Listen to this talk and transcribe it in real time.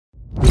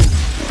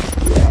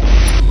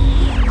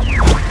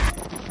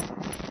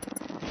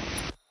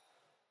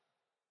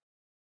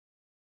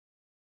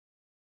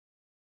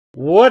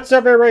What's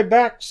up, everybody?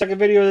 Back. Second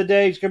video of the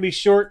day. It's going to be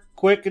short,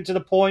 quick, and to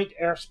the point.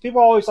 People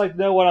always like to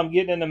know what I'm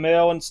getting in the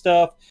mail and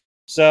stuff.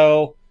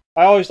 So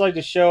I always like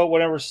to show it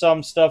whenever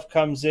some stuff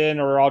comes in,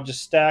 or I'll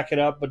just stack it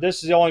up. But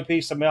this is the only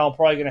piece of mail I'm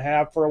probably going to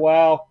have for a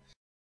while.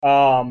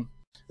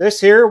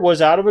 This here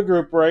was out of a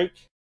group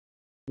break.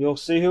 You'll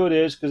see who it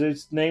is because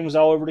its name's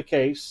all over the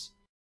case.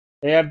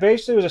 And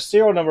basically it was a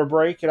serial number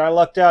break, and I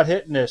lucked out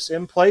hitting this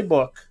in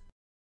Playbook.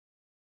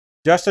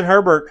 Justin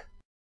Herbert.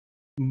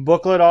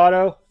 Booklet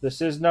auto.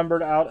 This is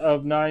numbered out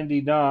of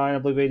 99. I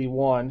believe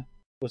 81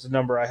 was the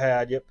number I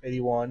had. Yep,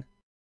 81.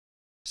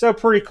 So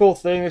pretty cool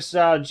thing. This is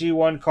out of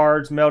G1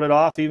 cards, mailed it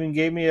off. Even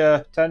gave me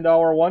a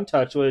 $10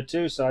 one-touch with it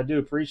too, so I do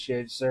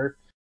appreciate it, sir.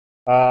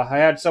 I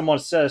had someone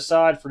set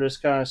aside for this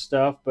kind of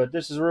stuff, but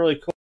this is really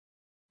cool.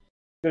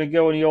 Going to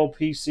go in the old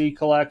PC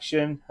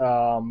collection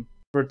for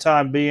the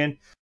time being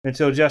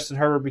until Justin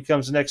Herbert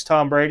becomes the next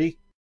Tom Brady.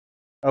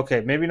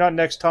 Okay, maybe not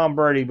next Tom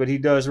Brady, but he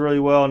does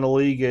really well in the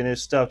league, and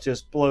his stuff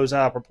just blows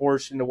out of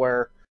proportion to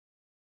where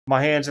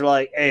my hands are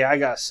like, hey, I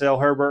got to sell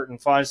Herbert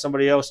and find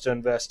somebody else to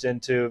invest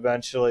into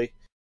eventually.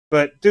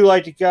 But do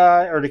like the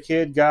guy, or the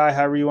kid guy,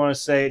 however you want to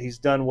say it. He's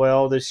done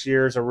well this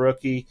year as a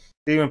rookie.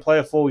 Didn't even play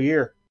a full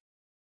year.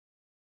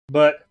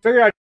 But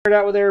figured I'd share it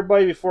out with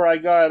everybody before I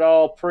got it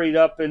all preed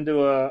up into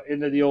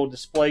the old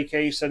display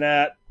case and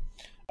that.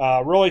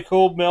 Really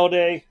cool mail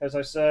day, as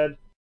I said.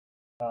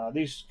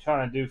 These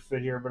kind of do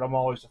fit here, but I'm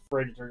always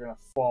afraid that they're going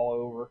to fall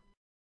over.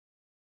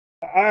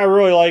 I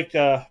really like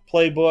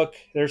Playbook.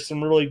 There's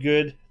some really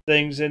good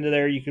things into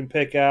there you can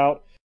pick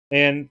out.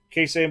 And in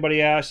case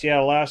anybody asks, yeah,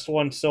 the last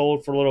one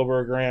sold for a little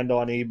over $1,000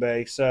 on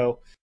eBay. So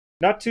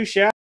not too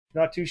shabby.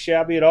 Not too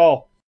shabby at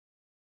all.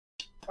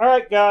 All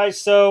right, guys.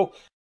 So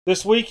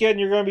this weekend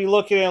you're going to be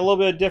looking at a little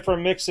bit of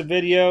different mix of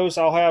videos.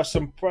 I'll have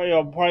some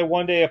probably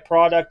one day a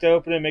product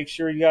opening. Make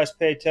sure you guys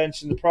pay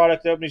attention to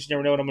product openings. You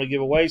never know when I'm going to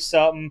give away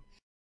something.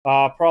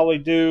 Probably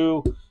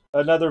do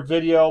another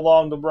video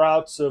along the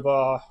routes of,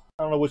 I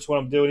don't know which one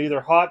I'm doing,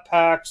 either hot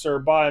packs or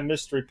buying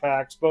mystery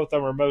packs. Both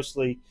of them are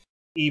mostly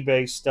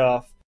eBay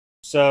stuff.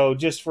 So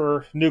just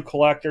for new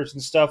collectors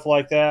and stuff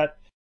like that.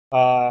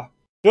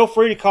 Feel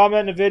free to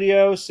comment in the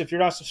videos. If you're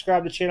not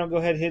subscribed to the channel, go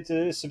ahead and hit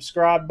the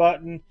subscribe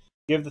button.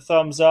 Give the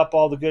thumbs up,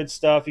 all the good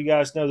stuff. You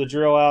guys know the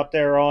drill out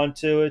there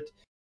onto it.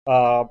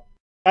 I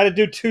had to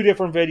do 2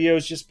 different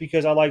videos just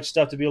because I like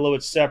stuff to be a little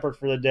bit separate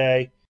for the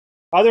day.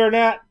 Other than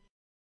that,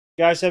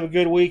 guys, have a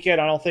good weekend.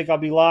 I don't think I'll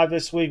be live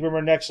this week.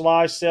 Remember, next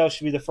live sale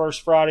should be the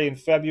first Friday in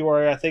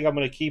February. I think I'm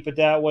going to keep it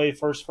that way,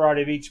 first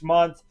Friday of each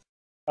month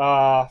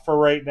for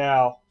right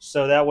now.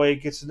 So that way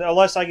it gets,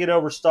 unless I get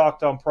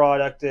overstocked on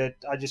product that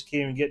I just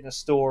can't even get in the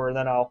store, and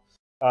then I'll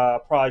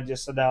probably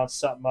just announce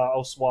something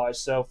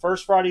elsewise. So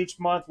first Friday each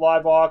month,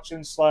 live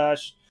auction /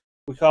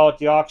 we call it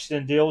the auction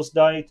and deals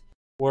night,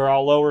 where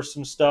I'll lower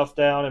some stuff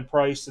down in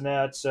price and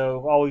that.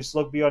 So always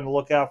be on the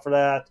lookout for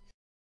that.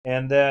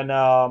 And then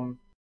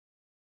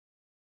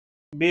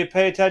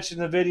pay attention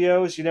to the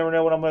videos. You never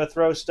know when I'm going to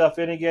throw stuff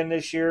in again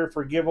this year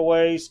for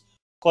giveaways.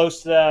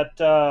 Close to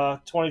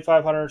that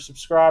 2,500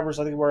 subscribers.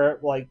 I think we're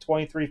at like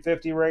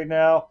 2,350 right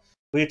now.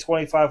 We hit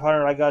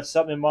 2,500. I got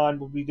something in mind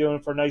we'll be doing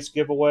for a nice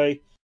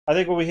giveaway. I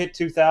think when we hit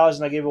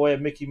 2,000, I gave away a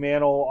Mickey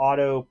Mantle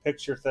auto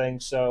picture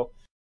thing. So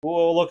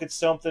we'll look at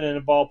something in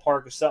the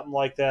ballpark of something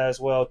like that as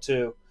well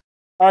too.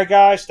 All right,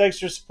 guys. Thanks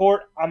for your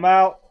support. I'm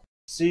out.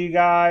 See you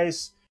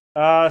guys.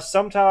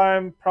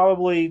 Sometime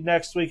probably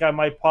next week I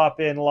might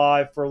pop in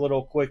live for a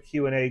little quick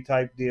Q&A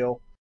type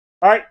deal.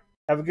 All right,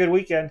 have a good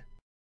weekend.